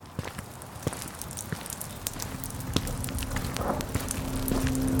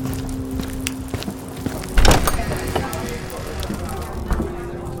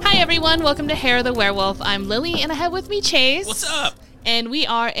everyone, welcome to Hair of the Werewolf. I'm Lily, and I have with me Chase. What's up? And we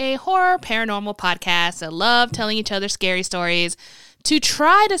are a horror paranormal podcast that love telling each other scary stories to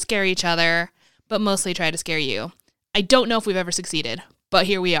try to scare each other, but mostly try to scare you. I don't know if we've ever succeeded, but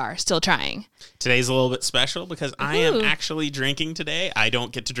here we are, still trying. Today's a little bit special because I am actually drinking today. I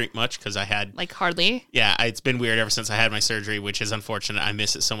don't get to drink much because I had... Like, hardly? Yeah, it's been weird ever since I had my surgery, which is unfortunate. I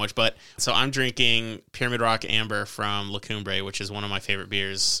miss it so much. But so I'm drinking Pyramid Rock Amber from La Cumbre, which is one of my favorite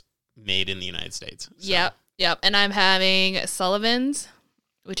beers made in the United States. So. Yep. And I'm having Sullivan's,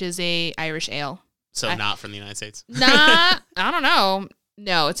 which is a Irish ale. So not from the United States? Nah, I don't know.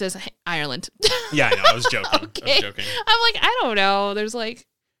 No, it says Ireland. Yeah, I know. I was joking. Okay. I'm like, I don't know. There's like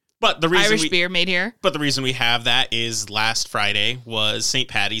Irish beer made here. But the reason we have that is last Friday was St.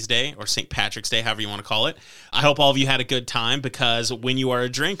 Paddy's Day, or St. Patrick's Day, however you want to call it. I hope all of you had a good time, because when you are a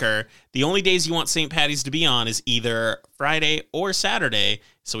drinker, the only days you want St. Paddy's to be on is either Friday or Saturday.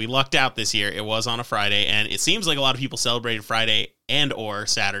 So we lucked out this year. It was on a Friday, and it seems like a lot of people celebrated Friday and or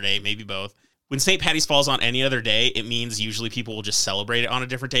Saturday, maybe both. When St. Paddy's falls on any other day, it means usually people will just celebrate it on a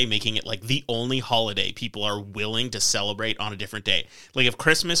different day, making it like the only holiday people are willing to celebrate on a different day. Like if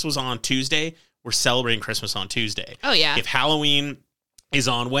Christmas was on Tuesday, we're celebrating Christmas on Tuesday. Oh, yeah. If Halloween is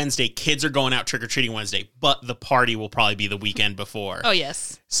on Wednesday, kids are going out trick-or-treating Wednesday, but the party will probably be the weekend before. Oh,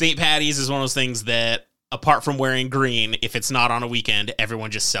 yes. St. Paddy's is one of those things that, apart from wearing green, if it's not on a weekend,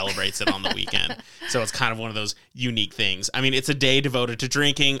 everyone just celebrates it on the weekend. So it's kind of one of those unique things. I mean, it's a day devoted to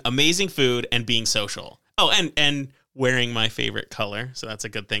drinking, amazing food, and being social. Oh, and wearing my favorite color. So that's a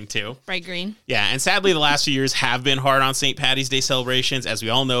good thing, too. Bright green. Yeah, and sadly, the last few years have been hard on St. Paddy's Day celebrations. As we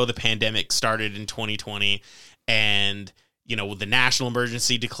all know, the pandemic started in 2020, and with the national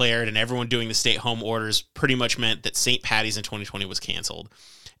emergency declared and everyone doing the stay-at-home orders pretty much meant that St. Paddy's in 2020 was canceled.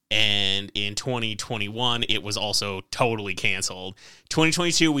 And in 2021, it was also totally canceled.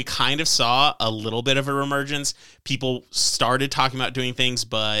 2022, we kind of saw a little bit of a reemergence. People started talking about doing things,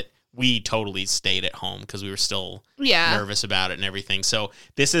 but we totally stayed at home because we were still nervous about it and everything. So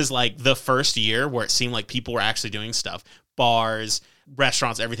this is like the first year where it seemed like people were actually doing stuff. Bars,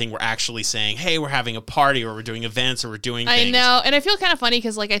 restaurants, everything were actually saying, hey, we're having a party, or we're doing events, or we're doing things. I know. And I feel kind of funny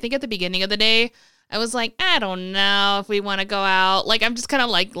because, like, I think at the beginning of the day, I was like, I don't know if we want to go out. Like, I'm just kind of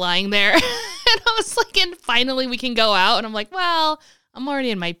like lying there. And I was like, and finally we can go out. And I'm like, well, I'm already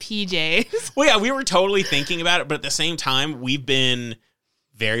in my PJs. Well, yeah, we were totally thinking about it. But at the same time, we've been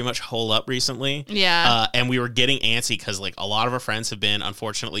very much hole up recently. Yeah. And we were getting antsy because, like, a lot of our friends have been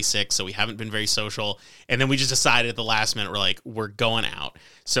unfortunately sick. So we haven't been very social. And then we just decided at the last minute, we're like, we're going out.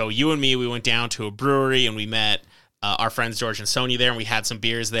 So you and me, we went down to a brewery and we met our friends George and Sonia there, and we had some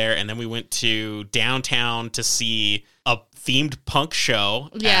beers there, and then we went to downtown to see a themed punk show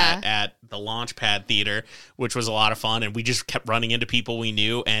at the Launchpad Theater, which was a lot of fun, and we just kept running into people we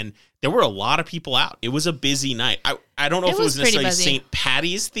knew, and there were a lot of people out. It was a busy night. I don't know if it was necessarily St.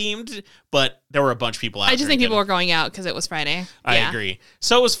 Paddy's themed, but there were a bunch of people out. I just think people were going out because it was Friday. I agree.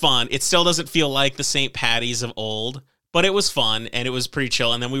 So it was fun. It still doesn't feel like the St. Paddy's of old, but it was fun, and it was pretty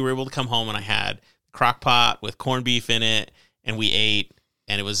chill, and then we were able to come home, and I had crock pot with corned beef in it, and we ate,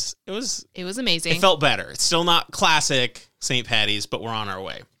 and it was amazing. It felt better. It's still not classic St. Paddy's, but we're on our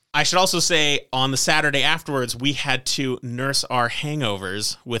way. I should also say, on the Saturday afterwards, we had to nurse our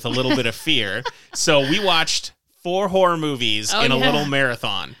hangovers with a little bit of fear. So we watched 4 horror movies in a little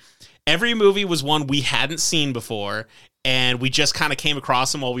marathon. Every movie was one we hadn't seen before, and we just kind of came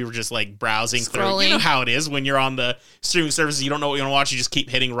across them while we were just like browsing through. You know how it is when you're on the streaming services, you don't know what you want to watch. You just keep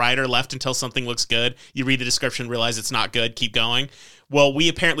hitting right or left until something looks good. You read the description, realize it's not good, keep going. Well, we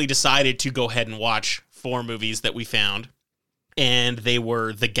apparently decided to go ahead and watch 4 movies that we found. And they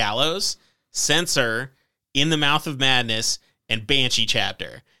were The Gallows, Censor, In the Mouth of Madness, and Banshee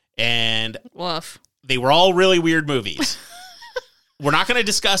Chapter. And woof. They were all really weird movies. We're not going to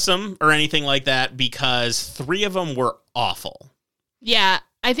discuss them or anything like that because 3 of them were awful. Yeah,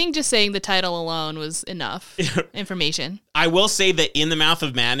 I think just saying the title alone was enough information. I will say that In the Mouth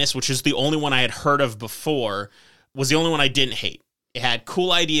of Madness, which is the only one I had heard of before, was the only one I didn't hate. It had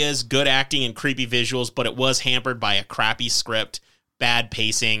cool ideas, good acting, and creepy visuals, but it was hampered by a crappy script, bad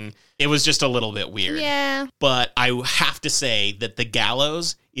pacing. It was just a little bit weird. Yeah. But I have to say that The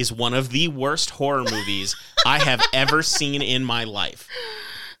Gallows is one of the worst horror movies I have ever seen in my life.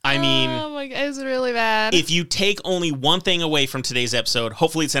 I mean, oh my God, it's really bad. If you take only one thing away from today's episode,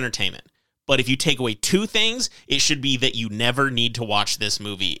 hopefully it's entertainment. But if you take away 2 things, it should be that you never need to watch this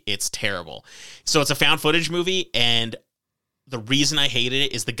movie. It's terrible. So it's a found footage movie, and the reason I hated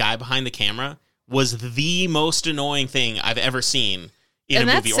it is the guy behind the camera was the most annoying thing I've ever seen in a movie or heard. And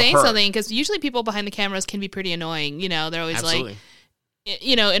that's saying something, because usually people behind the cameras can be pretty annoying. You know, they're always Absolutely. like,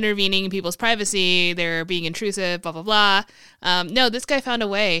 intervening in people's privacy. They're being intrusive, blah, blah, blah. No, this guy found a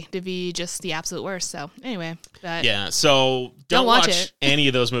way to be just the absolute worst. So anyway. So don't watch it. any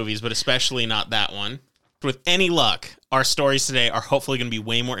of those movies, but especially not that one. With any luck, our stories today are hopefully going to be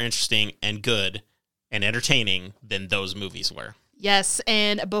way more interesting and good and entertaining than those movies were. Yes,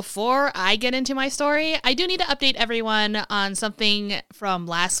 and before I get into my story, I do need to update everyone on something from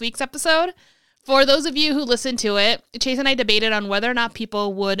last week's episode. For those of you who listened to it, Chase and I debated on whether or not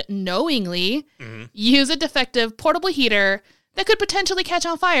people would knowingly use a defective portable heater that could potentially catch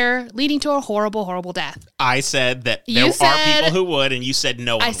on fire, leading to a horrible, horrible death. I said that there are people who would, and you said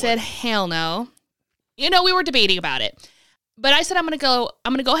no one would. I said, hell no. We were debating about it. But I said I'm gonna go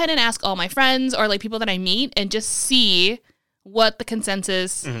ahead and ask all my friends or like people that I meet and just see what the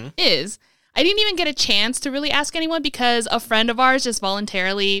consensus is. I didn't even get a chance to really ask anyone because a friend of ours just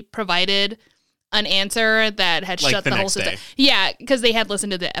voluntarily provided an answer that had shut the whole system. Yeah, because they had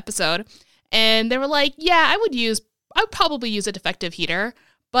listened to the episode. And they were like, yeah, I would probably use a defective heater,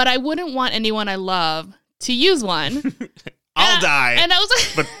 but I wouldn't want anyone I love to use one. I'll die. And I was like,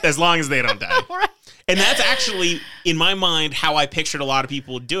 but as long as they don't die. Right. And that's actually, in my mind, how I pictured a lot of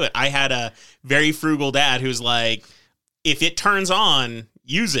people would do it. I had a very frugal dad who's like, if it turns on,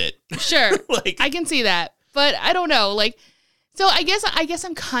 use it. Sure. I can see that. But I don't know. So I guess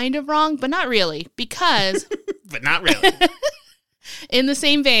I'm kind of wrong, but not really. Because but not really. In the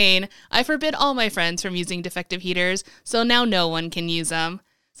same vein, I forbid all my friends from using defective heaters, so now no one can use them.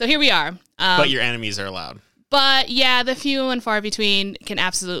 So here we are. But your enemies are allowed. But yeah, the few and far between can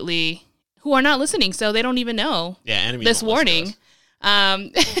absolutely, who are not listening, so they don't even know this warning.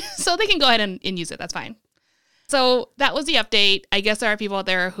 So they can go ahead and use it. That's fine. So that was the update. I guess there are people out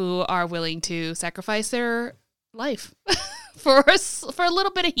there who are willing to sacrifice their life for a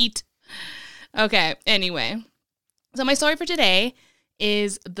little bit of heat. Okay, anyway. So my story for today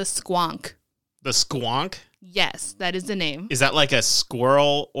is The Squonk. The Squonk? Yes, that is the name. Is that like a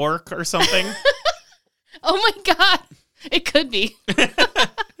squirrel orc or something? Oh my God. It could be.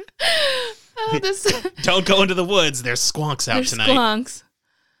 Don't go into the woods. There's squonks out tonight. Squonks.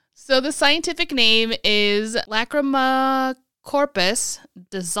 So the scientific name is Lacrimacorpus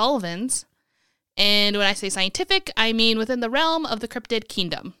dissolvens. And when I say scientific, I mean within the realm of the cryptid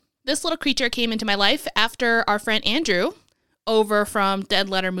kingdom. This little creature came into my life after our friend Andrew, over from Dead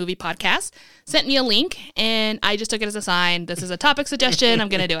Letter Movie Podcast, sent me a link, and I just took it as a sign. This is a topic suggestion. I'm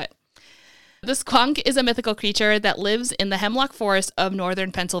going to do it. The squonk is a mythical creature that lives in the Hemlock Forest of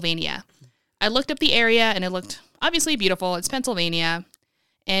northern Pennsylvania. I looked up the area, and it looked obviously beautiful. It's Pennsylvania.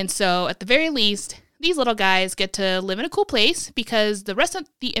 And so, at the very least, these little guys get to live in a cool place because the rest of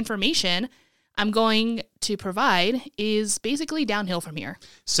the information I'm going to provide is basically downhill from here.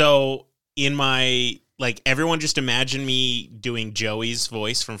 So, in my, everyone just imagine me doing Joey's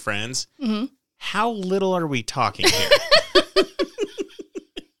voice from Friends. Mm-hmm. How little are we talking here?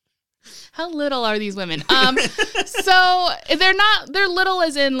 How little are these women? So, they're little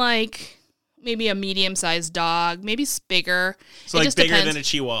as in, maybe a medium-sized dog. Maybe it's bigger. So, bigger depends. Than a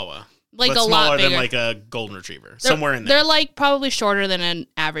Chihuahua. But a lot bigger. Than, a golden retriever. Somewhere in there. They're, probably shorter than an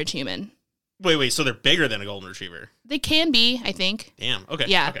average human. Wait, so they're bigger than a golden retriever? They can be, I think. Damn, okay.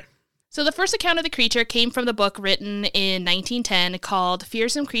 Yeah. Okay. So the first account of the creature came from the book written in 1910 called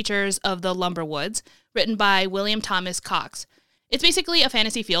Fearsome Creatures of the Lumberwoods, written by William Thomas Cox. It's basically a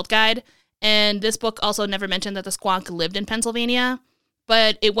fantasy field guide, and this book also never mentioned that the squonk lived in Pennsylvania,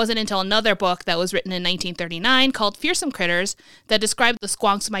 but it wasn't until another book that was written in 1939 called Fearsome Critters that described the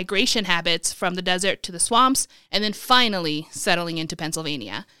squonk's migration habits from the desert to the swamps, and then finally settling into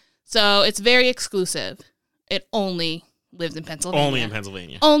Pennsylvania. So it's very exclusive. It only lives in Pennsylvania. Only in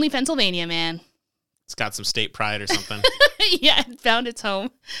Pennsylvania. Only Pennsylvania, man. It's got some state pride or something. Yeah, it found its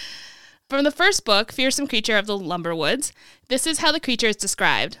home. From the first book, Fearsome Creature of the Lumberwoods, this is how the creature is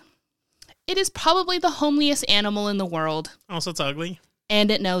described. It is probably the homeliest animal in the world. Oh, so it's ugly? And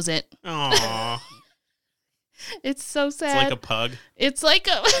it knows it. Aww. It's so sad. It's like a pug. It's like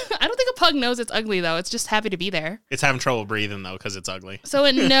I don't think a pug knows it's ugly, though. It's just happy to be there. It's having trouble breathing, though, because it's ugly. So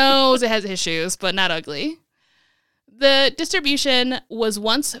it knows it has issues, but not ugly. The distribution was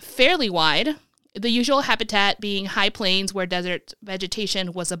once fairly wide, the usual habitat being high plains where desert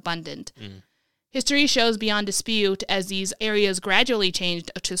vegetation was abundant. Mm. History shows beyond dispute as these areas gradually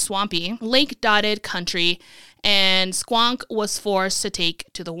changed to swampy, lake-dotted country, and squonk was forced to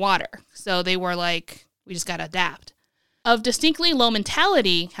take to the water. So they were like, we just got to adapt. Of distinctly low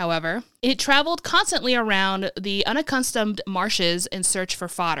mentality, however, it traveled constantly around the unaccustomed marshes in search for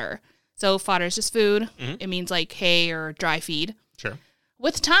fodder. So fodder is just food. Mm-hmm. It means like hay or dry feed. Sure.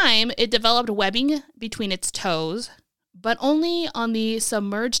 With time, it developed webbing between its toes, but only on the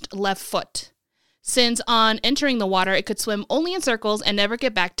submerged left foot, since on entering the water, it could swim only in circles and never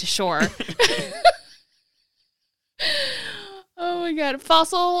get back to shore. Oh my God.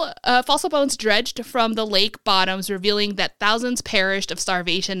 Fossil bones dredged from the lake bottoms, revealing that thousands perished of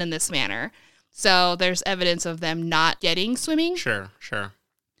starvation in this manner. So there's evidence of them not getting swimming. Sure.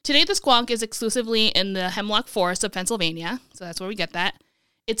 Today, the squonk is exclusively in the Hemlock Forest of Pennsylvania. So that's where we get that.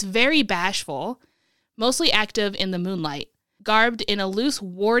 It's very bashful, mostly active in the moonlight, garbed in a loose,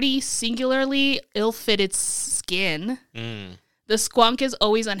 warty, singularly ill-fitted skin. The squonk is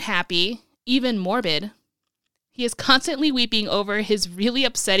always unhappy, even morbid. He is constantly weeping over his really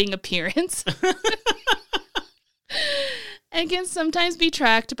upsetting appearance and can sometimes be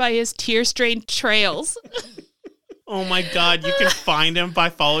tracked by his tear-stained trails. Oh my God, you can find him by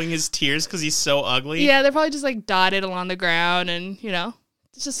following his tears because he's so ugly? Yeah, they're probably just like dotted along the ground and, you know,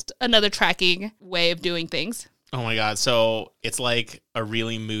 it's just another tracking way of doing things. Oh my God, so it's like a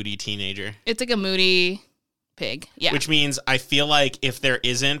really moody teenager. It's like a moody pig, yeah. Which means I feel like if there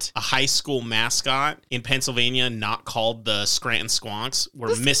isn't a high school mascot in Pennsylvania not called the Scranton Squonks,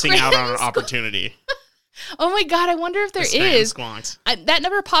 we're missing out on an opportunity. Oh my God, I wonder if there is. Squonks. That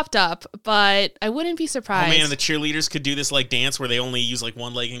never popped up, but I wouldn't be surprised. Oh man, the cheerleaders could do this like dance where they only use like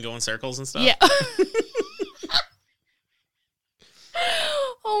one leg and go in circles and stuff. Yeah.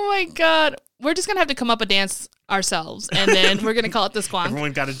 Oh my God. We're just going to have to come up with a dance ourselves, and then we're going to call it the squonk.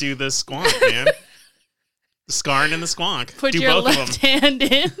 Everyone got to do the squonk, man. The scarn and the squonk. Put do your both left of them. hand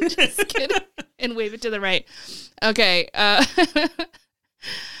in, just kidding, and wave it to the right. Okay.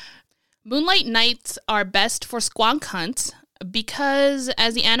 Moonlight nights are best for squonk hunts because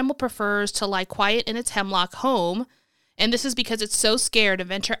as the animal prefers to lie quiet in its hemlock home, and this is because it's so scared to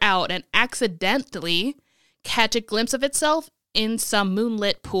venture out and accidentally catch a glimpse of itself in some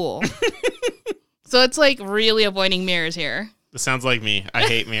moonlit pool. So it's like really avoiding mirrors here. This sounds like me. I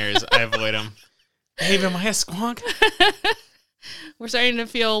hate mirrors. I avoid them. Hey, am I a squonk? We're starting to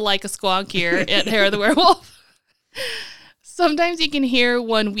feel like a squonk here at Hair of the Werewolf. Sometimes you can hear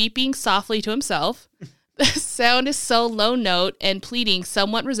one weeping softly to himself. The sound is so low note and pleading,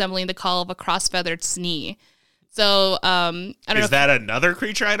 somewhat resembling the call of a cross-feathered snee. So, I don't know. Is that another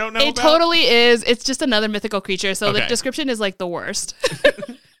creature I don't know It about? totally is. It's just another mythical creature. So Okay. the description is like the worst.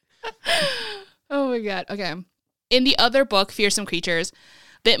 Oh my God. Okay. In the other book, Fearsome Creatures,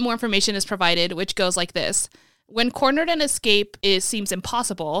 a bit more information is provided, which goes like this. When cornered and escape seems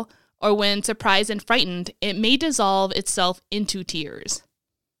impossible, or when surprised and frightened, it may dissolve itself into tears.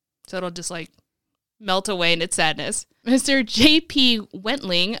 So it'll just like melt away in its sadness. Mr. J.P.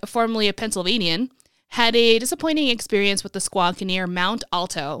 Wentling, formerly a Pennsylvanian, had a disappointing experience with the squonk near Mount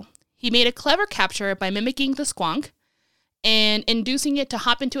Alto. He made a clever capture by mimicking the squonk and inducing it to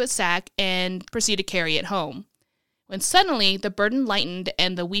hop into its sack and proceed to carry it home. When suddenly the burden lightened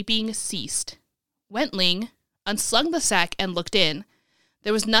and the weeping ceased. Wentling unslung the sack and looked in.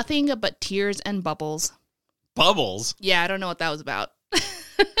 There was nothing but tears and bubbles. Bubbles? Yeah, I don't know what that was about.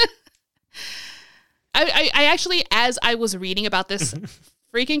 I actually, as I was reading about this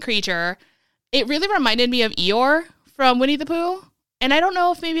freaking creature, it really reminded me of Eeyore from Winnie the Pooh. And I don't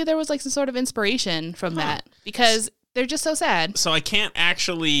know if maybe there was like some sort of inspiration from that because they're just so sad. So I can't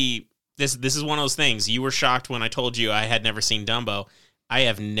actually... This is one of those things. You were shocked when I told you I had never seen Dumbo. I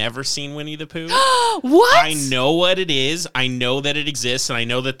have never seen Winnie the Pooh. What? I know what it is. I know that it exists, and I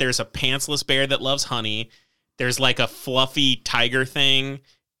know that there's a pantsless bear that loves honey. There's like a fluffy tiger thing,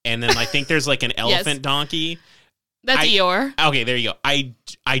 and then I think there's like an elephant donkey. That's Eeyore. Okay, there you go.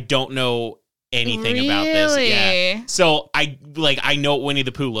 I don't know anything about this. Yeah. So I know what Winnie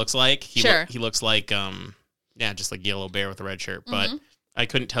the Pooh looks like. He looks like just like yellow bear with a red shirt, but I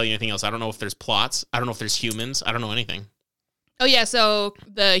couldn't tell you anything else. I don't know if there's plots. I don't know if there's humans. I don't know anything. Oh, yeah. So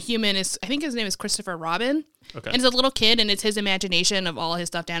the human is, I think his name is Christopher Robin. Okay. And it's a little kid, and it's his imagination of all his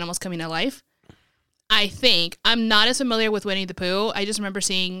stuffed animals coming to life. I think. I'm not as familiar with Winnie the Pooh. I just remember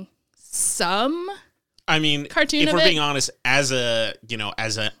seeing some cartoon if of we're being honest, as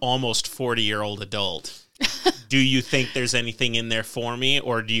an almost 40-year-old adult, do you think there's anything in there for me,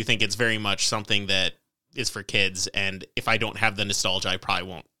 or do you think it's very much something that is for kids, and if I don't have the nostalgia, I probably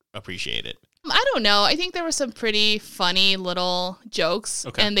won't appreciate it? I don't know. I think there were some pretty funny little jokes,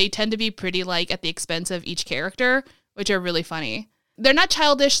 and they tend to be pretty like at the expense of each character, which are really funny. They're not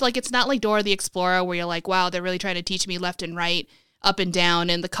childish. Like, it's not like Dora the Explorer where you're like, wow, they're really trying to teach me left and right, up and down,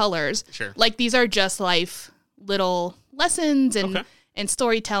 and the colors. Sure. Like, these are just life little lessons and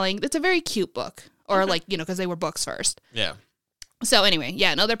storytelling. It's a very cute book, or because they were books first. Yeah. So anyway,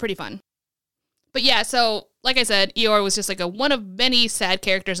 they're pretty fun. But yeah, so like I said, Eeyore was just like one of many sad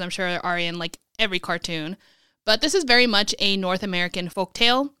characters I'm sure are in like every cartoon. But this is very much a North American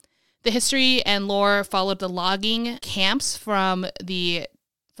folktale. The history and lore followed the logging camps from the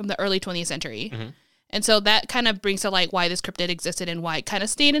early 20th century. Mm-hmm. And so that kind of brings to light why this cryptid existed and why it kind of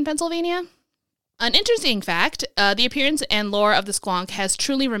stayed in Pennsylvania. An interesting fact, the appearance and lore of the squonk has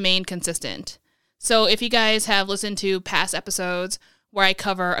truly remained consistent. So if you guys have listened to past episodes where I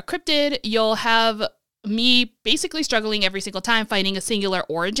cover a cryptid, you'll have me basically struggling every single time finding a singular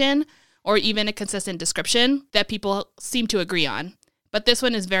origin or even a consistent description that people seem to agree on. But this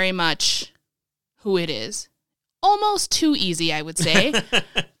one is very much who it is. Almost too easy, I would say.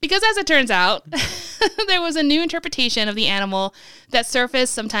 Because as it turns out, there was a new interpretation of the animal that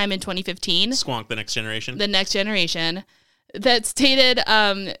surfaced sometime in 2015. Squonk, the next generation. The next generation. That stated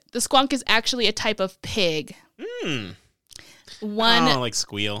the squonk is actually a type of pig. One, like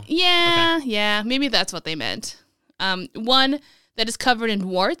squeal. Yeah, okay. Yeah. Maybe that's what they meant. One that is covered in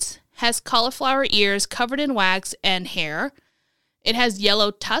warts, has cauliflower ears covered in wax and hair. It has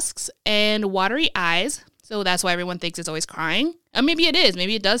yellow tusks and watery eyes. So that's why everyone thinks it's always crying. Or maybe it is.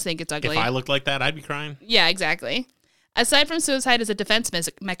 Maybe it does think it's ugly. If I looked like that, I'd be crying. Yeah, exactly. Aside from suicide as a defense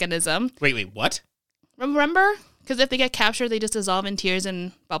mechanism. Wait, what? Remember? Because if they get captured, they just dissolve in tears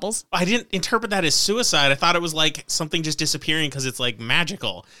and bubbles. I didn't interpret that as suicide. I thought it was like something just disappearing because it's like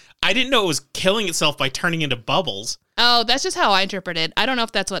magical. I didn't know it was killing itself by turning into bubbles. Oh, that's just how I interpret it. I don't know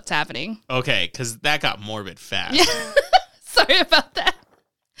if that's what's happening. Okay, because that got morbid fast. Yeah. Sorry about that.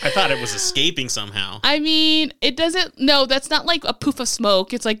 I thought it was escaping somehow. I mean, it doesn't... No, that's not like a poof of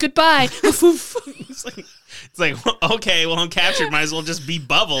smoke. It's like, goodbye. Poof. It's like, well, okay, well, I'm captured. Might as well just be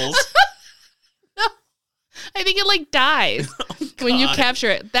bubbles. No. I think it, like, dies when you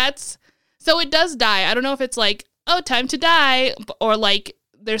capture it. So it does die. I don't know if it's like, oh, time to die, or like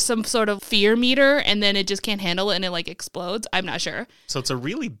there's some sort of fear meter and then it just can't handle it and it, like, explodes. I'm not sure. So it's a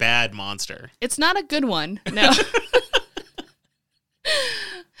really bad monster. It's not a good one. No.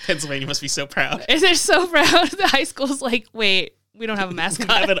 Pennsylvania must be so proud. They're so proud. The high school's like, wait, we don't have a mascot.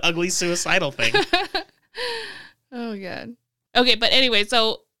 We have an ugly suicidal thing. Oh, God. Okay, but anyway,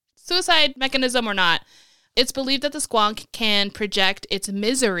 so suicide mechanism or not, it's believed that the squonk can project its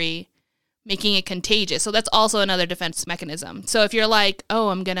misery, making it contagious. So that's also another defense mechanism. So if you're like, oh,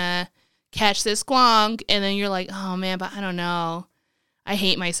 I'm going to catch this squonk, and then you're like, oh, man, but I don't know. I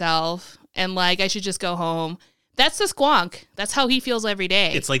hate myself, and like I should just go home. That's the squonk. That's how he feels every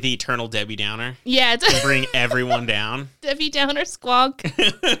day. It's like the eternal Debbie Downer. Yeah. To bring everyone down. Debbie Downer squonk.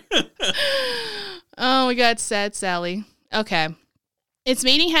 Oh my God, sad Sally. Okay. Its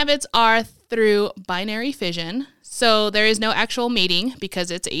mating habits are through binary fission. So there is no actual mating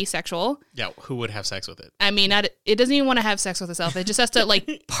because it's asexual. Yeah, who would have sex with it? I mean, it doesn't even want to have sex with itself. It just has to,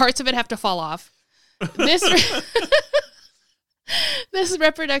 like, parts of it have to fall off. This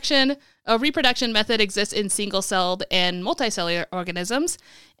reproduction method exists in single-celled and multicellular organisms.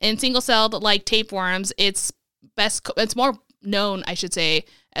 In single-celled, like tapeworms, it's more known, I should say,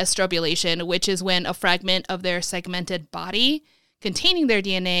 as strobulation, which is when a fragment of their segmented body containing their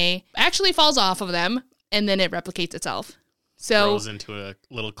DNA actually falls off of them, and then it replicates itself. So grows into a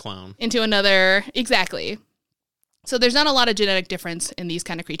little clone. Into another, exactly. So there's not a lot of genetic difference in these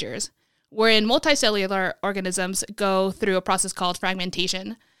kind of creatures. Wherein multicellular organisms go through a process called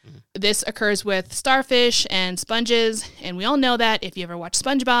fragmentation. Mm-hmm. This occurs with starfish and sponges, and we all know that if you ever watch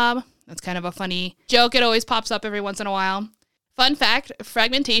SpongeBob. That's kind of a funny joke. It always pops up every once in a while. Fun fact,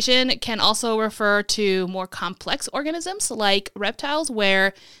 fragmentation can also refer to more complex organisms like reptiles,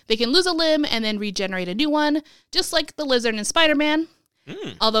 where they can lose a limb and then regenerate a new one, just like the lizard in Spider-Man,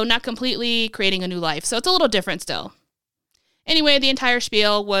 although not completely creating a new life. So it's a little different still. Anyway, the entire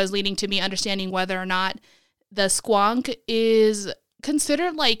spiel was leading to me understanding whether or not the squonk is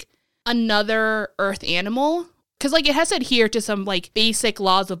considered like another Earth animal. Because like it has to adhere to some like basic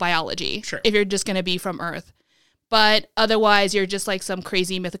laws of biology. Sure. If you're just going to be from Earth. But otherwise, you're just like some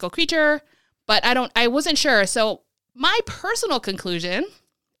crazy mythical creature. But I wasn't sure. So my personal conclusion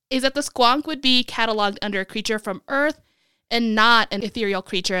is that the squonk would be cataloged under a creature from Earth and not an ethereal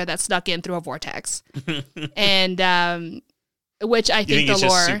creature that snuck in through a vortex. And which I think the it's lore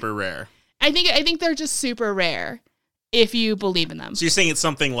just super rare. I think they're just super rare if you believe in them. So you're saying it's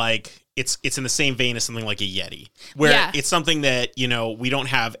something like it's in the same vein as something like a Yeti, where it's something that, you know, we don't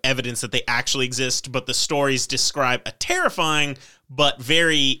have evidence that they actually exist, but the stories describe a terrifying but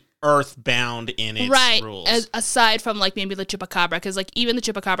very earthbound in its rules. Aside from like maybe the chupacabra, because like even the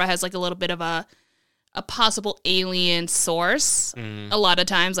chupacabra has like a little bit of a possible alien source. A lot of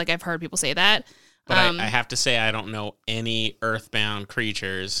times, like I've heard people say that. But I have to say, I don't know any earthbound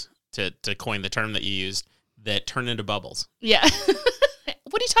creatures, to coin the term that you used, that turn into bubbles. Yeah.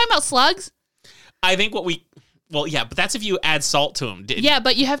 What are you talking about, slugs? I think what we... Well, yeah, but that's if you add salt to him. Yeah,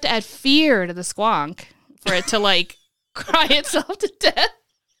 but you have to add fear to the squonk for it to, like, cry itself to death.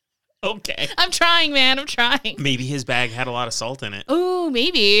 Okay. I'm trying, man. I'm trying. Maybe his bag had a lot of salt in it. Ooh,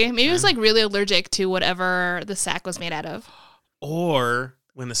 maybe. Maybe it was, like, really allergic to whatever the sack was made out of. Or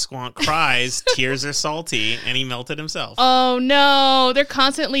when the squonk cries, tears are salty, and he melted himself. Oh, no. They're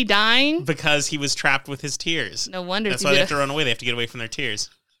constantly dying? Because he was trapped with his tears. No wonder. That's why they have to run away. They have to get away from their tears.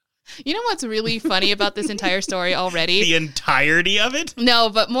 You know what's really funny about this entire story already? The entirety of it? No,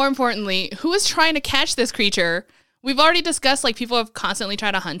 but more importantly, who is trying to catch this creature? We've already discussed, like, people have constantly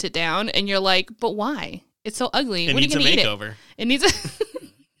tried to hunt it down, and you're like, but why? It's so ugly. It when are you needs going to a eat makeover. It needs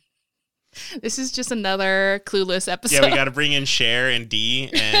a... This is just another clueless episode. Yeah, we got to bring in Cher and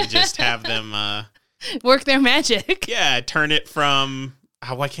Dee and just have them... work their magic. Yeah, turn it from...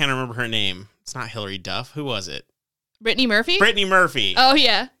 Oh, I can't remember her name. It's not Hillary Duff. Who was it? Brittany Murphy? Brittany Murphy. Oh,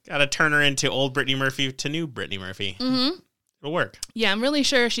 yeah. Got to turn her into old Brittany Murphy to new Brittany Murphy. Mm-hmm. It'll work. Yeah, I'm really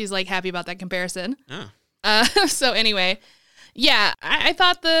sure she's, like, happy about that comparison. Oh. So anyway, yeah, I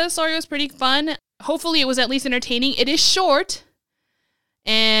thought the story was pretty fun. Hopefully it was at least entertaining. It is short,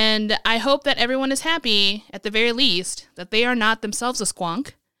 and I hope that everyone is happy, at the very least, that they are not themselves a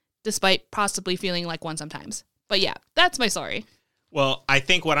squonk, despite possibly feeling like one sometimes. But yeah, that's my story. Well, I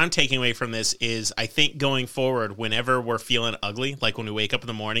think what I'm taking away from this is I think going forward, whenever we're feeling ugly, like when we wake up in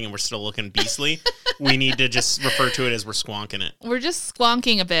the morning and we're still looking beastly, we need to just refer to it as we're squonking it. We're just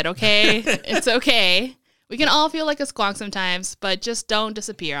squonking a bit, okay? It's okay. We can all feel like a squonk sometimes, but just don't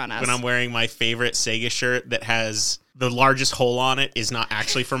disappear on us. When I'm wearing my favorite Sega shirt that has the largest hole on it is not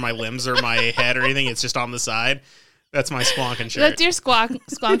actually for my limbs or my head or anything. It's just on the side. That's my squonking shirt. That's your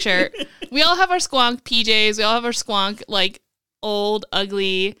squonk shirt. We all have our squonk PJs. We all have our squonk, like, old,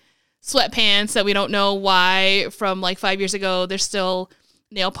 ugly sweatpants that we don't know why from, like, 5 years ago. There's still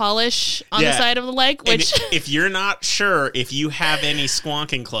nail polish on the side of the leg. Which, if you're not sure if you have any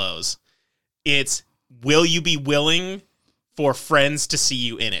squonking clothes, it's... will you be willing for friends to see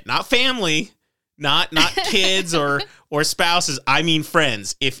you in it? Not family, not kids or spouses. I mean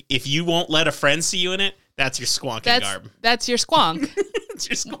friends. If you won't let a friend see you in it, that's your squonking garb. That's your squonk. It's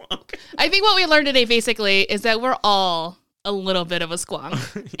your squonk. I think what we learned today basically is that we're all a little bit of a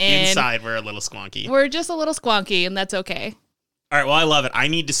squonk. And inside, we're a little squonky. We're just a little squonky, and that's okay. All right, well, I love it. I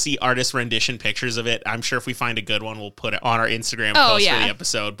need to see artist rendition pictures of it. I'm sure if we find a good one, we'll put it on our Instagram post for the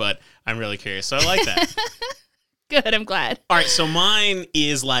episode, but I'm really curious, so I like that. Good, I'm glad. All right, so mine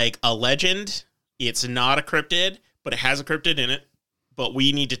is like a legend. It's not a cryptid, but it has a cryptid in it. But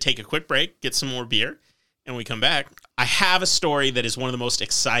we need to take a quick break, get some more beer, and when we come back, I have a story that is one of the most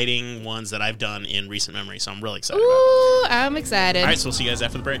exciting ones that I've done in recent memory, so I'm really excited about it. I'm excited. All right, so we'll see you guys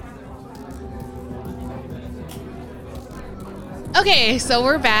after the break. Okay, so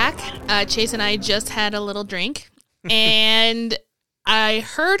we're back. Chase and I just had a little drink, and I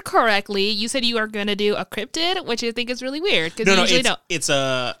heard correctly. You said you are going to do a cryptid, which I think is really weird because you usually don't. It's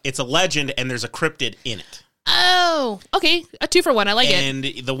a legend, and there's a cryptid in it. Oh, okay, a 2 for 1. I like it.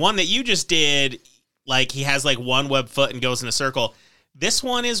 And the one that you just did, like he has like one web foot and goes in a circle. This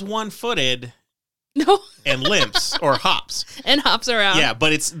one is one-footed. No. And limps or hops. And hops around. Yeah,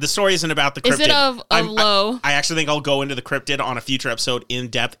 but the story isn't about the cryptid. Is it of low? I actually think I'll go into the cryptid on a future episode in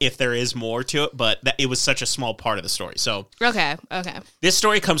depth if there is more to it, but it was such a small part of the story. So Okay. This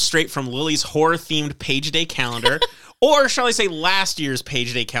story comes straight from Lily's horror-themed Page Day calendar, or shall I say last year's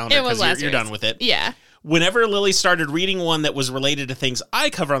Page Day calendar, because you're done with it. Yeah. Whenever Lily started reading one that was related to things I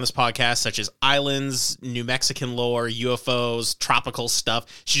cover on this podcast, such as islands, New Mexican lore, UFOs, tropical stuff,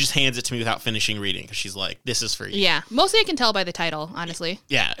 she just hands it to me without finishing reading because she's like, this is for you. Yeah. Mostly I can tell by the title, honestly.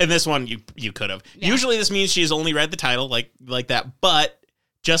 Yeah. And this one you could have. Yeah. Usually this means she has only read the title like that. But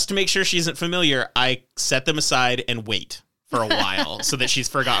just to make sure she isn't familiar, I set them aside and wait for a while so that she's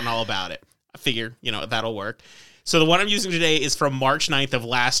forgotten all about it. I figure, that'll work. So the one I'm using today is from March 9th of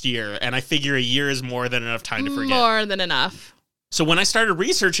last year, and I figure a year is more than enough time to forget. More than enough. So when I started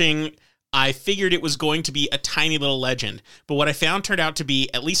researching, I figured it was going to be a tiny little legend. But what I found turned out to be,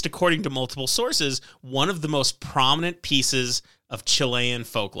 at least according to multiple sources, one of the most prominent pieces of Chilean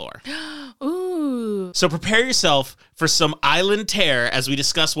folklore. Ooh. So prepare yourself for some island terror as we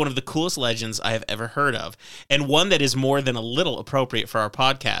discuss one of the coolest legends I have ever heard of, and one that is more than a little appropriate for our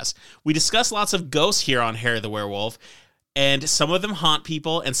podcast. We discuss lots of ghosts here on Harry the Werewolf, and some of them haunt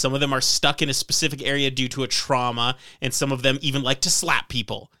people, and some of them are stuck in a specific area due to a trauma, and some of them even like to slap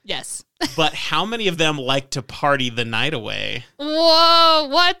people. Yes. But how many of them like to party the night away? Whoa,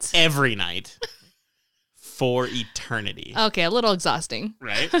 what? Every night. For eternity. Okay, a little exhausting.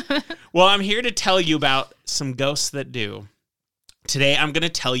 Right? Well, I'm here to tell you about some ghosts that do. Today, I'm going to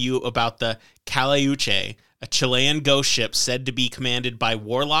tell you about the Caleuche, a Chilean ghost ship said to be commanded by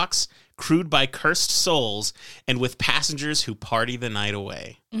warlocks, crewed by cursed souls, and with passengers who party the night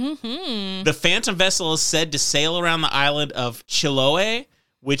away. Mm-hmm. The phantom vessel is said to sail around the island of Chiloe,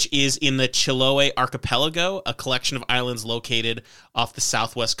 which is in the Chiloe archipelago, a collection of islands located off the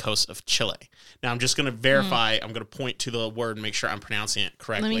southwest coast of Chile. Now, I'm just going to verify. I'm going to point to the word and make sure I'm pronouncing it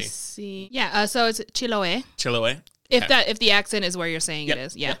correctly. Let me see. Yeah, so it's Chiloe. Chiloe. If the accent is where you're saying it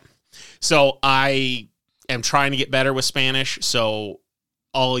is, yeah. Yep. So I am trying to get better with Spanish, so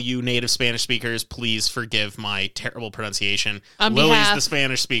all you native Spanish speakers, please forgive my terrible pronunciation. Lily's the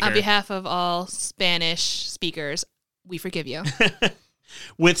Spanish speaker. On behalf of all Spanish speakers, we forgive you.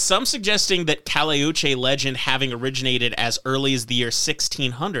 With some suggesting that Caleuche legend having originated as early as the year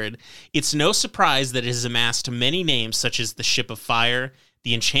 1600, it's no surprise that it has amassed many names such as the Ship of Fire,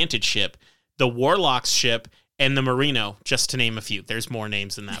 the Enchanted Ship, the Warlock's Ship, and the Merino, just to name a few. There's more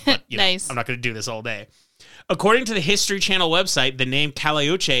names than that, but nice. I'm not going to do this all day. According to the History Channel website, the name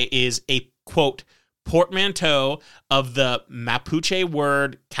Caleuche is a, quote, portmanteau of the Mapuche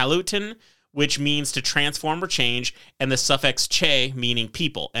word Caluten, which means to transform or change, and the suffix che, meaning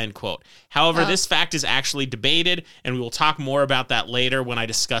people, end quote. However, this fact is actually debated, and we will talk more about that later when I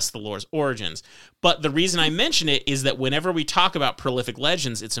discuss the lore's origins. But the reason I mention it is that whenever we talk about prolific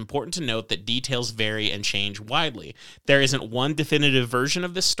legends, it's important to note that details vary and change widely. There isn't one definitive version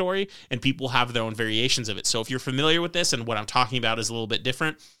of this story, and people have their own variations of it. So if you're familiar with this and what I'm talking about is a little bit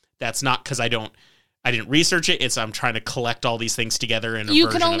different, that's not because I didn't research it. I'm trying to collect all these things together in a You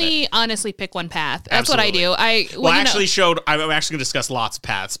version can only of it. honestly pick one path. That's Absolutely. what I do. I'm actually going to discuss lots of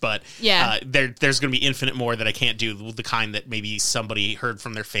paths, but yeah. There's going to be infinite more that I can't do, the kind that maybe somebody heard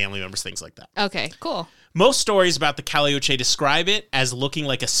from their family members, things like that. Okay, cool. Most stories about the Caleuche describe it as looking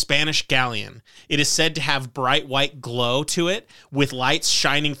like a Spanish galleon. It is said to have bright white glow to it, with lights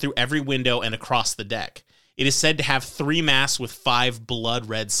shining through every window and across the deck. It is said to have 3 masts with 5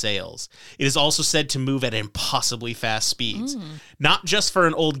 blood-red sails. It is also said to move at impossibly fast speeds. Not just for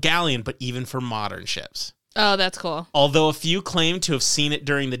an old galleon, but even for modern ships. Oh, that's cool. Although a few claim to have seen it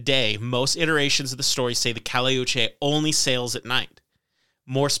during the day, most iterations of the story say the Caleuche only sails at night.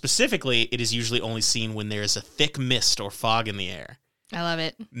 More specifically, it is usually only seen when there is a thick mist or fog in the air. I love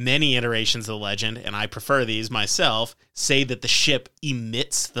it. Many iterations of the legend, and I prefer these myself, say that the ship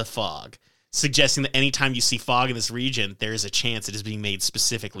emits the fog, suggesting that anytime you see fog in this region, there is a chance it is being made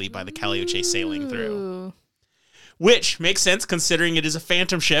specifically by the Caleuche sailing through. Which makes sense considering it is a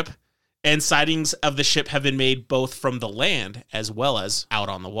phantom ship, and sightings of the ship have been made both from the land as well as out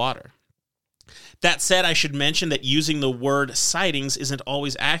on the water. That said, I should mention that using the word sightings isn't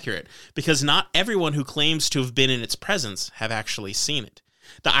always accurate, because not everyone who claims to have been in its presence have actually seen it.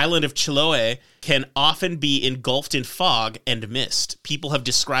 The island of Chiloe can often be engulfed in fog and mist. People have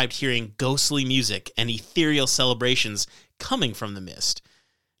described hearing ghostly music and ethereal celebrations coming from the mist.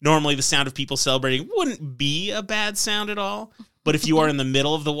 Normally, the sound of people celebrating wouldn't be a bad sound at all, but if you are in the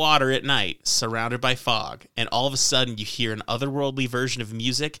middle of the water at night, surrounded by fog, and all of a sudden you hear an otherworldly version of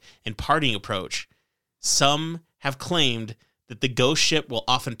music and partying approach, some have claimed that the ghost ship will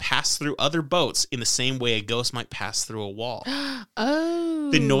often pass through other boats in the same way a ghost might pass through a wall. Oh.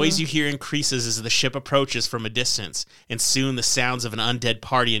 The noise you hear increases as the ship approaches from a distance, and soon the sounds of an undead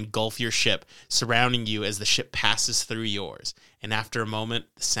party engulf your ship, surrounding you as the ship passes through yours. And after a moment,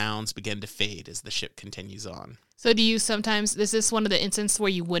 the sounds begin to fade as the ship continues on. So do you sometimes, is this one of the instances where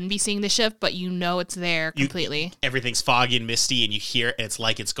you wouldn't be seeing the ship, but you know it's there completely? Everything's foggy and misty, and you hear it, and it's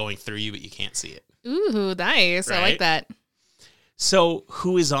like it's going through you, but you can't see it. Ooh, nice. Right? I like that. So,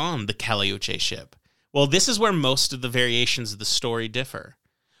 who is on the Caleuche ship? Well, this is where most of the variations of the story differ.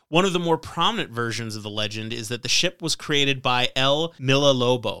 One of the more prominent versions of the legend is that the ship was created by El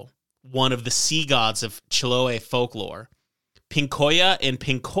Milalobo, one of the sea gods of Chiloe folklore. Pincoya and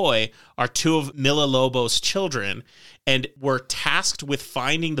Pincoy are 2 of Milalobo's children and were tasked with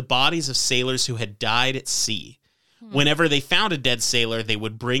finding the bodies of sailors who had died at sea. Whenever they found a dead sailor, they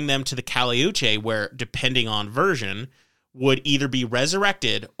would bring them to the Caleuche, where, depending on version, would either be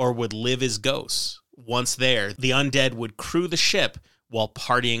resurrected or would live as ghosts. Once there, the undead would crew the ship while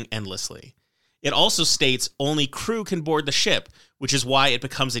partying endlessly. It also states only crew can board the ship, which is why it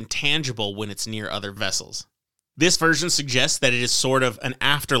becomes intangible when it's near other vessels. This version suggests that it is sort of an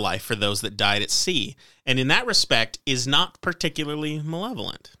afterlife for those that died at sea, and in that respect is not particularly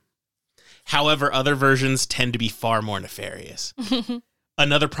malevolent. However, other versions tend to be far more nefarious.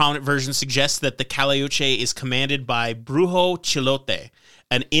 Another prominent version suggests that the Caleuche is commanded by Brujo Chilote,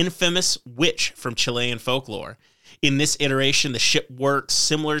 an infamous witch from Chilean folklore. In this iteration, the ship works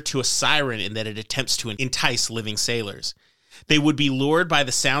similar to a siren in that it attempts to entice living sailors. They would be lured by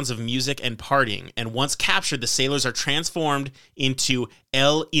the sounds of music and partying, and once captured, the sailors are transformed into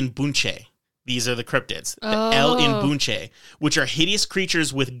El Inbunche. These are the cryptids, the El Inbunche, which are hideous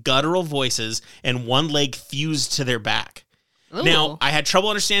creatures with guttural voices and one leg fused to their back. Ooh. Now, I had trouble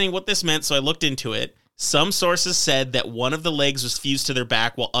understanding what this meant, so I looked into it. Some sources said that one of the legs was fused to their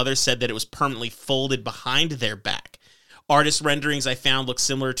back, while others said that it was permanently folded behind their back. Artist renderings I found look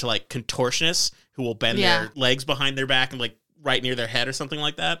similar to like contortionists who will bend their legs behind their back and like right near their head or something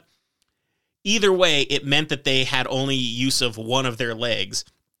like that. Either way, it meant that they had only use of one of their legs.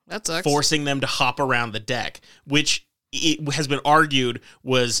 That sucks. Forcing them to hop around the deck, which it has been argued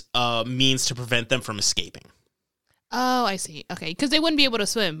was a means to prevent them from escaping. Oh, I see. Okay, because they wouldn't be able to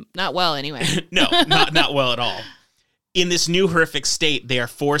swim. Not well, anyway. No, not well at all. In this new horrific state, they are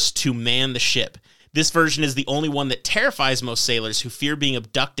forced to man the ship. This version is the only one that terrifies most sailors who fear being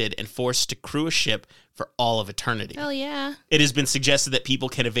abducted and forced to crew a ship for all of eternity. Hell yeah. It has been suggested that people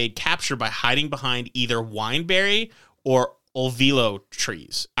can evade capture by hiding behind either wineberry or olvilo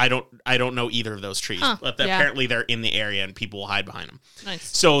trees. I don't know either of those trees, but apparently they're in the area and people will hide behind them.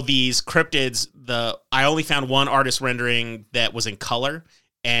 Nice. So these cryptids, I only found one artist rendering that was in color,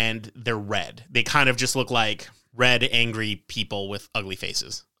 and they're red. They kind of just look like red, angry people with ugly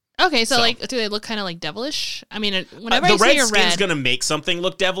faces. Okay, so like, do they look kind of like devilish? I mean, whenever I the see red a skin's red, gonna make something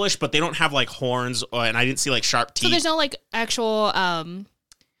look devilish, but they don't have like horns, and I didn't see like sharp teeth. so there's no like actual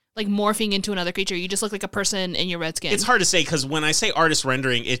like morphing into another creature. You just look like a person in your red skin. It's hard to say because when I say artist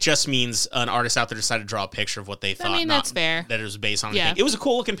rendering, it just means an artist out there decided to draw a picture of what they thought. I mean, that's fair. That it was based on anything. It was a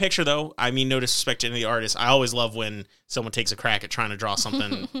cool looking picture, though. I mean, no disrespect to any of the artists. I always love when someone takes a crack at trying to draw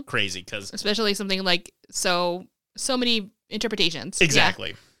something crazy, because especially something like so many interpretations. Exactly.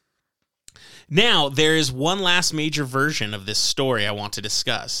 Yeah. Now, there is one last major version of this story I want to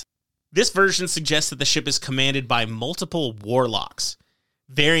discuss. This version suggests that the ship is commanded by multiple warlocks.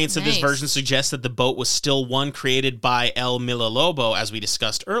 Variants of this version suggest that the boat was still one created by El Milalobo, as we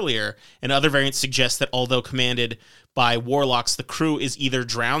discussed earlier, and other variants suggest that although commanded by warlocks, the crew is either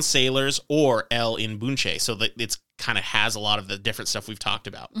drowned sailors or El Inbunche, so that it's kind of has a lot of the different stuff we've talked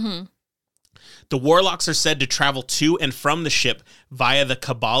about. Mm-hmm. The warlocks are said to travel to and from the ship via the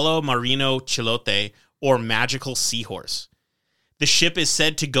Caballo Marino Chilote, or magical seahorse. The ship is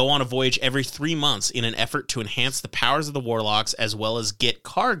said to go on a voyage every 3 months in an effort to enhance the powers of the warlocks, as well as get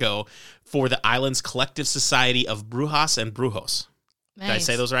cargo for the island's collective society of Brujas and Brujos. Nice. Did I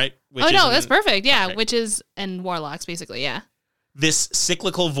say those right? That's perfect. Yeah, okay. Witches and warlocks, basically, yeah. This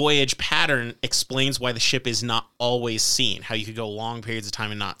cyclical voyage pattern explains why the ship is not always seen, how you could go long periods of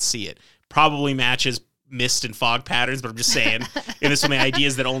time and not see it. Probably matches mist and fog patterns, but I'm just saying, and this one of the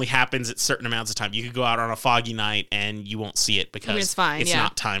ideas that only happens at certain amounts of time. You could go out on a foggy night and you won't see it because it's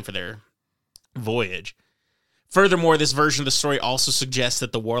not time for their voyage. Furthermore, this version of the story also suggests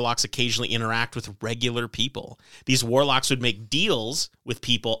that the warlocks occasionally interact with regular people. These warlocks would make deals with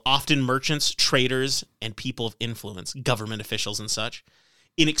people, often merchants, traders, and people of influence, government officials and such,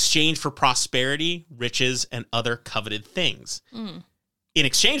 in exchange for prosperity, riches, and other coveted things. In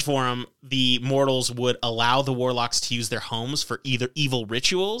exchange for them, the mortals would allow the warlocks to use their homes for either evil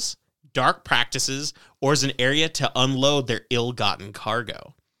rituals, dark practices, or as an area to unload their ill-gotten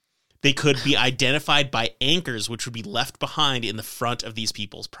cargo. They could be identified by anchors, which would be left behind in the front of these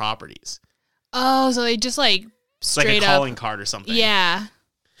people's properties. Oh, so they just like straight like a calling card or something. Yeah.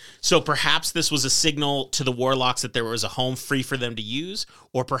 So perhaps this was a signal to the warlocks that there was a home free for them to use,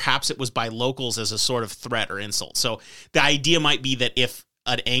 or perhaps it was by locals as a sort of threat or insult. So the idea might be that if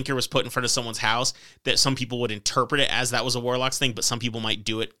an anchor was put in front of someone's house, that some people would interpret it as that was a warlock's thing, but some people might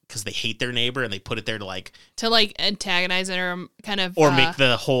do it because they hate their neighbor and they put it there to antagonize it or kind of... Or make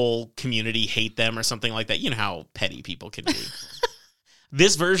the whole community hate them or something like that. You know how petty people can be.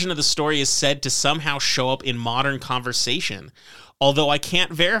 This version of the story is said to somehow show up in modern conversation. Although I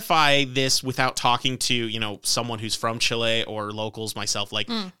can't verify this without talking to, someone who's from Chile or locals myself.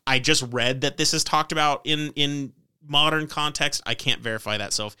 I just read that this is talked about in modern context. I can't verify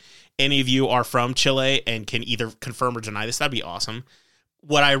that. So if any of you are from Chile and can either confirm or deny this, that'd be awesome.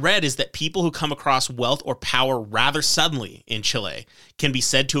 What I read is that people who come across wealth or power rather suddenly in Chile can be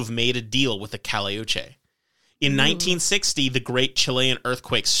said to have made a deal with the Caleuche. In 1960, the Great Chilean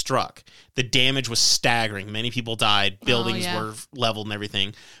earthquake struck. The damage was staggering. Many people died. Buildings were leveled and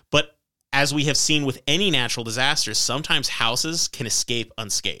everything. But as we have seen with any natural disasters, sometimes houses can escape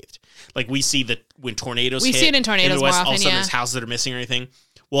unscathed. Like we see that when tornadoes hit. We see it in tornadoes the West, more often, all of a sudden there's houses that are missing or anything.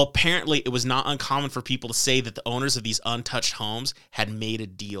 Well, apparently it was not uncommon for people to say that the owners of these untouched homes had made a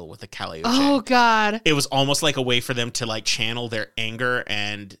deal with the Caleuche. Oh, God. It was almost like a way for them to channel their anger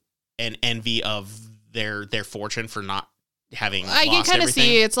and envy of their fortune for not having I can lost kind of everything.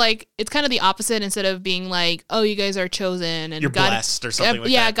 see it's kind of the opposite. Instead of being like, oh, you guys are chosen and You're God, blessed or something like that.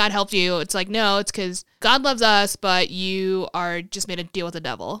 Yeah, God helped you. It's like, no, it's because God loves us, but you are just made to deal with the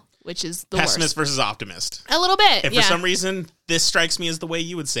devil, which is the Pessimist worst. versus optimist. A little bit. If yeah. for some reason this strikes me as the way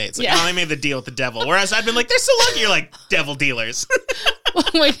you would say it. It's like, Yeah. oh, they made the deal with the devil. Whereas I've been like, they're so lucky. You're like, devil dealers.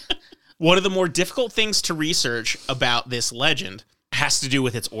 Like, One of the more difficult things to research about this legend has to do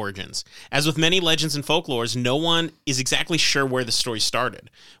with its origins. As with many legends and folklores, no one is exactly sure where the story started.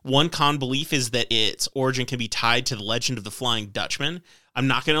 One common belief is that its origin can be tied to the legend of the Flying Dutchman. I'm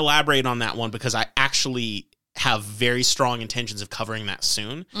not going to elaborate on that one because I actually have very strong intentions of covering that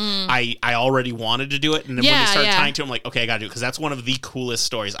soon. I already wanted to do it, and then when they started tying to it, I'm like, okay, I got to do it, because that's one of the coolest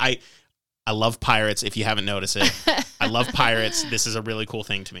stories. I love pirates, if you haven't noticed it. I love pirates. This is a really cool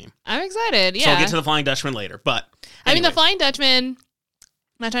thing to me. I'm excited. Yeah. So I'll get to the Flying Dutchman later, but anyway. I mean, the Flying Dutchman, I'm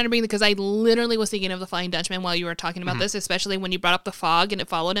not trying to bring because I literally was thinking of the Flying Dutchman while you were talking about this, especially when you brought up the fog and it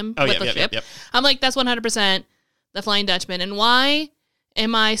followed him with the ship. Yep. I'm like, that's 100% the Flying Dutchman. And why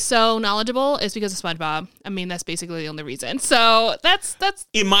am I so knowledgeable? It's because of SpongeBob. I mean, that's basically the only reason. So that's.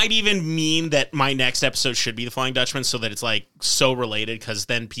 It might even mean that my next episode should be the Flying Dutchman, so that it's like so related, because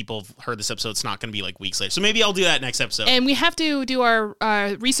then people have heard this episode. It's not going to be like weeks later. So maybe I'll do that next episode. And we have to do our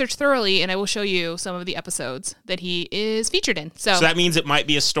research thoroughly, and I will show you some of the episodes that he is featured in. So that means it might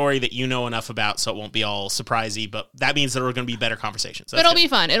be a story that you know enough about, so it won't be all surprisey, but that means there are going to be better conversations. It'll be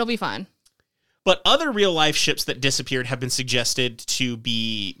fun. It'll be fun. But other real-life ships that disappeared have been suggested to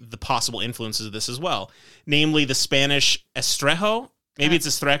be the possible influences of this as well. Namely, the Spanish Estrejo, maybe it's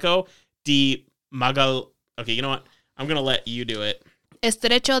Estrecho, de Magal... Okay, you know what? I'm going to let you do it.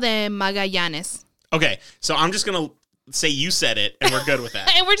 Estrecho de Magallanes. Okay, so I'm just going to say you said it, and we're good with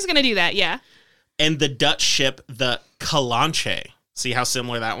that. And we're just going to do that, yeah. And the Dutch ship, the Caleuche. See how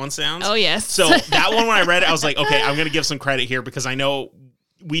similar that one sounds? Oh, yes. So that one, when I read it, I was like, okay, I'm going to give some credit here, because I know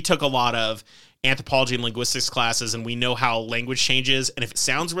we took a lot of anthropology and linguistics classes, and we know how language changes, and if it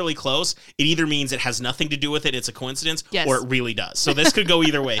sounds really close, it either means it has nothing to do with it, it's a coincidence, or it really does. So this could go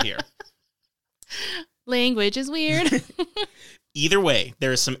either way here. Language is weird. Either way,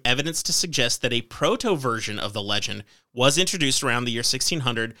 there is some evidence to suggest that a proto-version of the legend was introduced around the year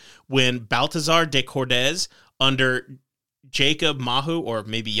 1600 when Balthazar de Cordes, under Jacob Mahu, or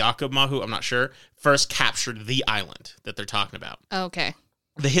maybe Jacob Mahu, I'm not sure, first captured the island that they're talking about. Okay.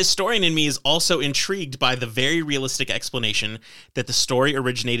 The historian in me is also intrigued by the very realistic explanation that the story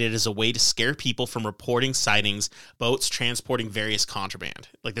originated as a way to scare people from reporting sightings, boats transporting various contraband.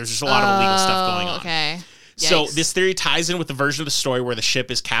 Like, there's just a lot of illegal stuff going on. Okay. So Yikes. this theory ties in with the version of the story where the ship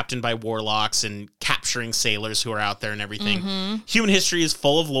is captained by warlocks and capturing sailors who are out there and everything. Mm-hmm. Human history is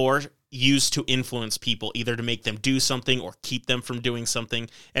full of lore used to influence people, either to make them do something or keep them from doing something.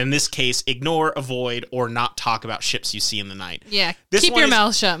 And in this case, ignore, avoid, or not talk about ships you see in the night. Yeah, This keep one your is-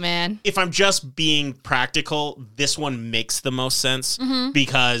 mouth shut, man. If I'm just being practical, this one makes the most sense,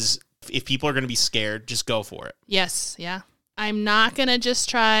 because if people are going to be scared, just go for it. Yes, yeah. I'm not going to just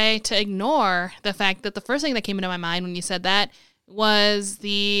try to ignore the fact that the first thing that came into my mind when you said that was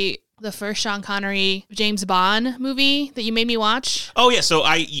the first Sean Connery James Bond movie that you made me watch. Oh yeah, so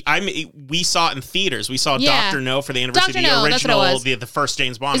we saw it in theaters. We saw Dr. No for the anniversary Dr. of No, the that's what it original, was. the first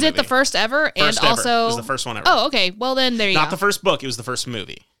James Bond Is movie. it the first ever? First and ever. also It was the first one ever. Oh, okay. Well, then there you go. Not the first book, it was the first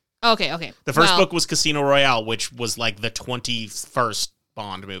movie. Okay. The first book was Casino Royale, which was like the 21st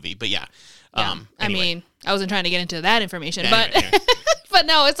Bond movie. But yeah. I Anyway. mean, I wasn't trying to get into that information, Anyway, but anyway. but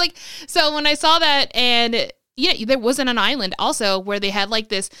no, it's like, so when I saw that, and yeah, there wasn't an island also where they had like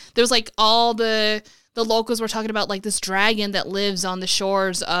this, there was like all the locals were talking about like this dragon that lives on the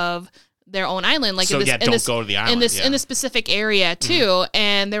shores of their own island, like So, in this, yeah, in don't this, go to the island, in this yeah. in this specific area too.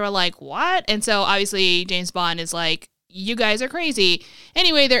 And they were like, what? And so obviously James Bond is like, you guys are crazy.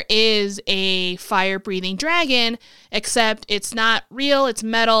 Anyway, there is a fire-breathing dragon, except it's not real, it's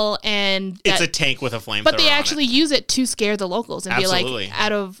metal, and It's a tank with a flamethrower. but they on actually use it to scare the locals and Absolutely. be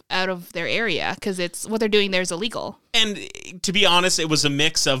like out of their area, because it's what they're doing there is illegal. And to be honest, it was a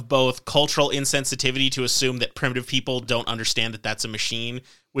mix of both cultural insensitivity to assume that primitive people don't understand that that's a machine,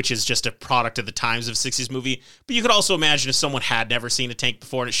 which is just a product of the times of 60s movie. But you could also imagine if someone had never seen a tank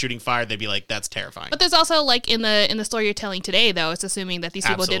before and it's shooting fire, they'd be like, that's terrifying. But there's also, like, in the story you're telling today, though, it's assuming that these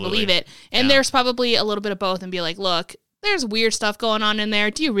people Absolutely. did believe it. And Yeah. there's probably a little bit of both, and be like, look, there's weird stuff going on in there.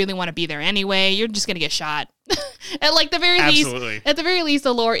 Do you really want to be there anyway? You're just going to get shot. At like the very Absolutely. least, at the very least,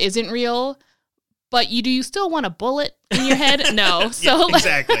 the lore isn't real. But do you still want a bullet in your head? No. So Yeah,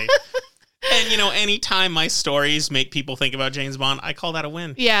 exactly. And, anytime my stories make people think about James Bond, I call that a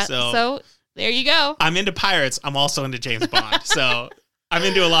win. yeah. So there you go. I'm into pirates. I'm also into James Bond. So I'm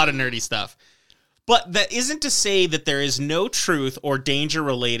into a lot of nerdy stuff. But that isn't to say that there is no truth or danger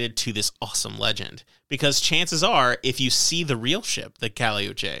related to this awesome legend, because chances are, if you see the real ship, the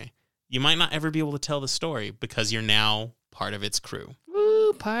Caleuche, you might not ever be able to tell the story because you're now part of its crew.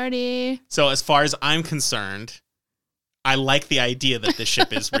 Woo, party. So as far as I'm concerned, I like the idea that this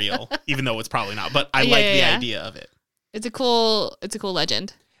ship is real, even though it's probably not, but I like the idea of it. It's a cool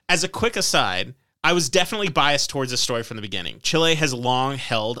legend. As a quick aside, I was definitely biased towards this story from the beginning. Chile has long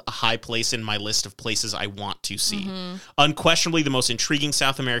held a high place in my list of places I want to see. Unquestionably the most intriguing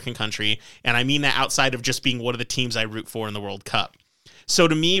South American country, and I mean that outside of just being one of the teams I root for in the World Cup. So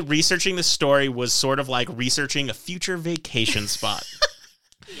to me, researching this story was sort of like researching a future vacation spot.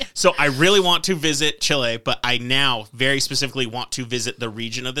 So I really want to visit Chile, but I now very specifically want to visit the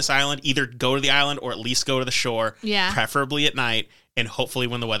region of this island, either go to the island or at least go to the shore, preferably at night, and hopefully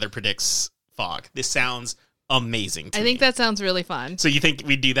when the weather predicts fog. This sounds amazing to me. I think that sounds really fun. So you think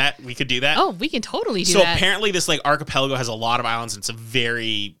we'd do that? We could do that? Oh, we can totally do that. So apparently this like archipelago has a lot of islands. It's a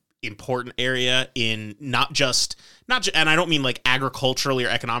very important area in not just and I don't mean like agriculturally or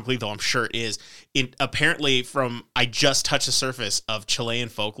economically, though I'm sure it is. Apparently I just touched the surface of Chilean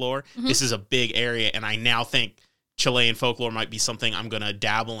folklore. This is a big area, and I now think Chilean folklore might be something I'm going to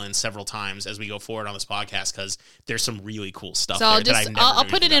dabble in several times as we go forward on this podcast, because there's some really cool stuff so I'll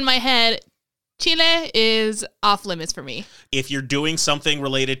put it in my head. Chile is off limits for me. If you're doing something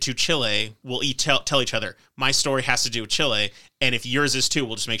related to Chile, we'll tell each other, my story has to do with Chile, and if yours is too,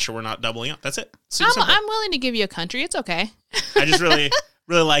 we'll just make sure we're not doubling up. That's it. I'm willing to give you a country. It's okay. I just really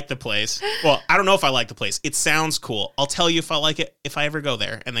like the place. Well, I don't know if I like the place. It sounds cool. I'll tell you if I like it if I ever go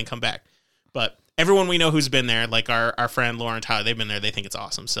there and then come back. But everyone we know who's been there, like our friend Lauren and Tyler, they've been there. They think it's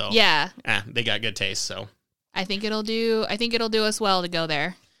awesome. So yeah, they got good taste. So I think it'll do us well to go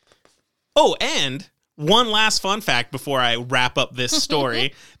there. Oh, and one last fun fact before I wrap up this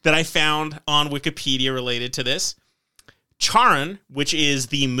story that I found on Wikipedia related to this. Charon, which is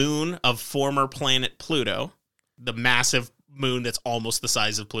the moon of former planet Pluto, the massive moon that's almost the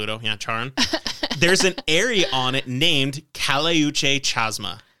size of Pluto. Yeah, Charon. There's an area on it named Caleuche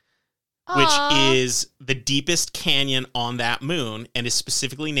Chasma, which is the deepest canyon on that moon and is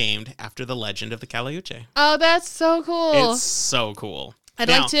specifically named after the legend of the Caleuche. Oh, that's so cool. It's so cool. I'd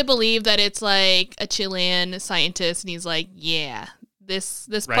like to believe that it's like a Chilean scientist and he's like, yeah, this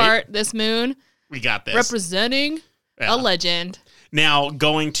part, this moon, we got this. Representing a legend. Now,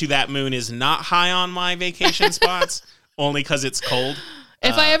 going to that moon is not high on my vacation spots, only because it's cold.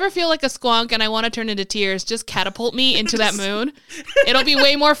 If I ever feel like a squonk and I want to turn into tears, just catapult me into that moon. It'll be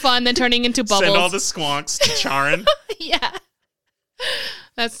way more fun than turning into bubbles. Send all the squonks to Charon. Yeah.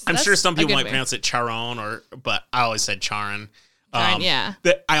 I'm sure some people might pronounce it Charon, but I always said Charon. Yeah.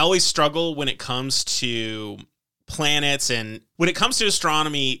 I always struggle when it comes to planets, and when it comes to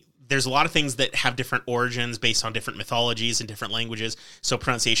astronomy, there's a lot of things that have different origins based on different mythologies and different languages, so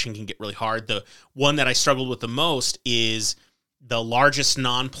pronunciation can get really hard. The one that I struggled with the most is the largest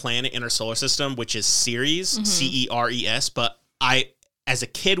non-planet in our solar system, which is Ceres, Ceres, but as a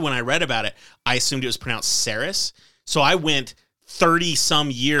kid, when I read about it, I assumed it was pronounced Ceres, so I went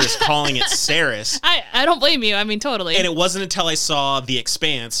 30-some years calling it Ceres. I don't blame you. I mean, totally. And it wasn't until I saw The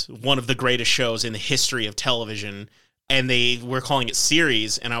Expanse, one of the greatest shows in the history of television, and they were calling it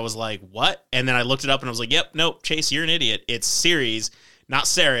Ceres, and I was like, what? And then I looked it up, and I was like, yep, nope, Chase, you're an idiot. It's Ceres, not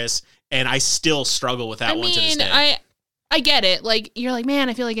Ceres, and I still struggle with that one to this day. I get it. Like, you're like, man,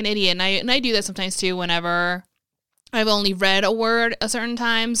 I feel like an idiot, and I do that sometimes, too, whenever I've only read a word a certain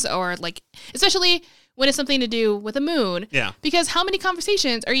times, or, like, especially when it's something to do with a moon. Yeah. Because how many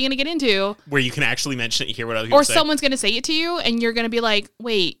conversations are you going to get into where you can actually mention it, hear what other people say? Or someone's going to say it to you, and you're going to be like,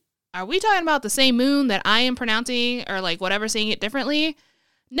 wait, are we talking about the same moon that I am pronouncing, or like whatever, saying it differently?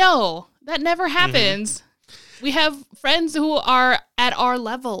 No, that never happens. We have friends who are at our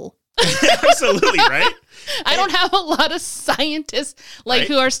level. Absolutely, right? I don't have a lot of scientists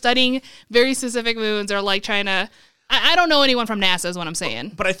who are studying very specific moons, or like trying to... I don't know anyone from NASA is what I'm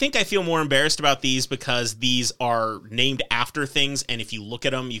saying. But I think I feel more embarrassed about these because these are named after things, and if you look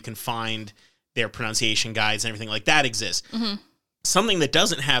at them, you can find their pronunciation guides and everything like that exists. Something that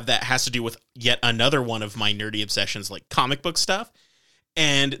doesn't have that has to do with yet another one of my nerdy obsessions, like comic book stuff.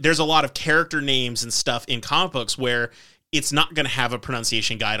 And there's a lot of character names and stuff in comic books where it's not going to have a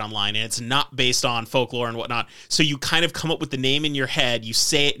pronunciation guide online, and it's not based on folklore and whatnot. So you kind of come up with the name in your head, you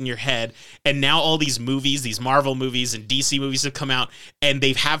say it in your head, and now all these movies, these Marvel movies and DC movies have come out, and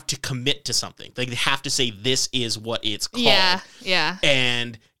they have to commit to something. Like, they have to say, this is what it's called. Yeah.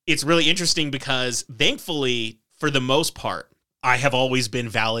 And it's really interesting because, thankfully, for the most part, I have always been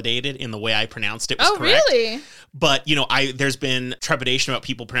validated in the way I pronounced it was correct. Really? But, there's been trepidation about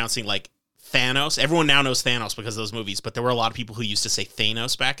people pronouncing, like, Thanos. Everyone now knows Thanos because of those movies, but there were a lot of people who used to say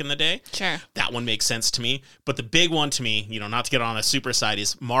Thanos back in the day. Sure. That one makes sense to me. But the big one to me, not to get on a super side,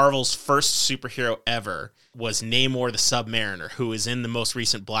 is Marvel's first superhero ever was Namor the Submariner, who is in the most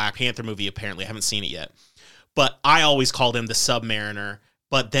recent Black Panther movie, apparently. I haven't seen it yet. But I always called him the Submariner.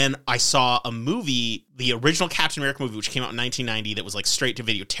 But then I saw a movie, the original Captain America movie, which came out in 1990, that was like straight to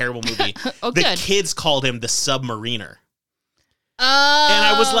video, terrible movie. The kids called him the Submariner. And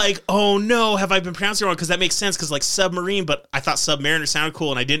I was like, oh no, have I been pronouncing it wrong? Because that makes sense, because like submarine, but I thought Submariner sounded cool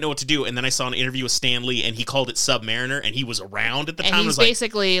and I didn't know what to do. And then I saw an interview with Stan Lee and he called it Submariner and he was around at the time. And he's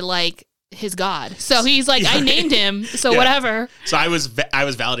basically like his god. So he's like, I named him, so whatever. So I was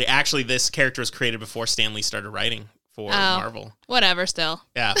validated. Actually, this character was created before Stan Lee started writing for Marvel. Whatever, still.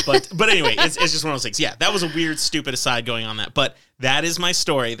 Yeah, but anyway, it's just one of those things. Yeah, that was a weird, stupid aside going on that. But that is my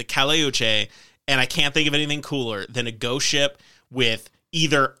story, the Caleuche, and I can't think of anything cooler than a ghost ship with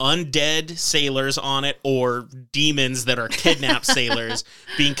either undead sailors on it or demons that are kidnapped sailors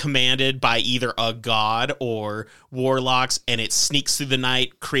being commanded by either a god or warlocks, and it sneaks through the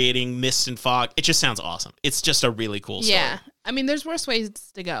night creating mist and fog. It just sounds awesome. It's just a really cool story. Yeah. I mean, there's worse ways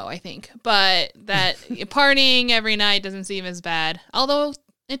to go, I think. But that partying every night doesn't seem as bad. Although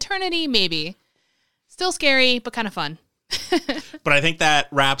eternity, maybe. Still scary, but kind of fun. But I think that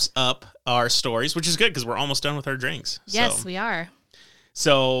wraps up our stories, which is good because we're almost done with our drinks. Yes, we are.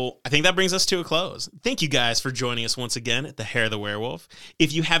 So I think that brings us to a close. Thank you guys for joining us once again at the Hair of the Werewolf.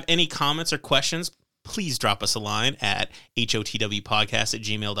 If you have any comments or questions, please drop us a line at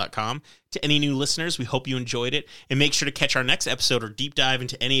hotwpodcast@gmail.com. To any new listeners, we hope you enjoyed it, and make sure to catch our next episode or deep dive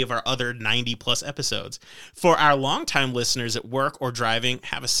into any of our other 90-plus episodes. For our longtime listeners at work or driving,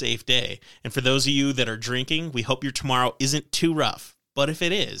 have a safe day. And for those of you that are drinking, we hope your tomorrow isn't too rough. But if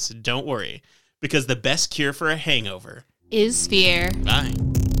it is, don't worry, because the best cure for a hangover is fear. Bye.